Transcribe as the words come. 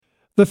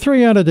The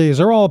three entities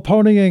are all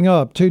ponying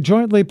up to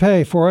jointly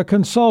pay for a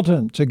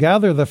consultant to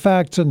gather the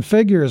facts and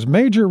figures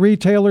major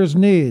retailers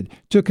need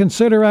to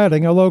consider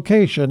adding a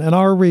location in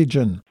our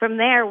region. From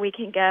there, we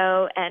can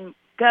go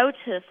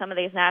to some of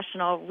these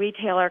national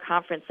retailer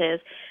conferences,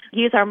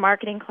 use our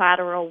marketing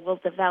collateral we'll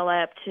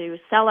develop to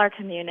sell our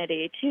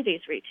community to these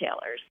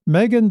retailers.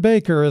 Megan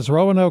Baker is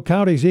Roanoke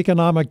County's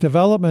Economic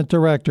Development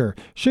Director.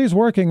 She's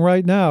working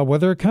right now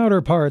with her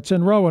counterparts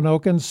in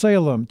Roanoke and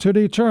Salem to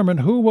determine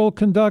who will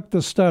conduct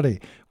the study,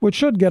 which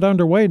should get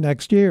underway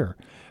next year.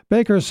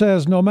 Baker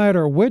says no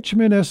matter which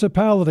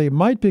municipality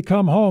might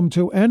become home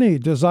to any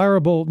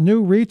desirable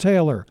new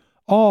retailer,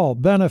 all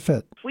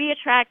benefit. If we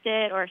attract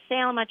it or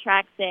Salem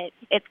attracts it,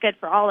 it's good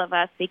for all of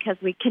us because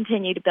we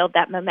continue to build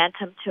that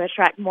momentum to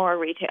attract more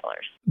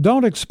retailers.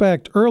 Don't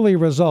expect early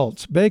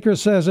results. Baker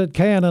says it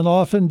can and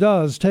often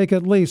does take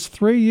at least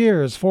 3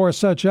 years for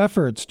such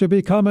efforts to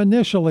become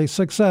initially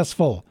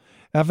successful.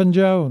 Evan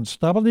Jones,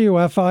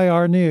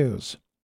 WFIR News.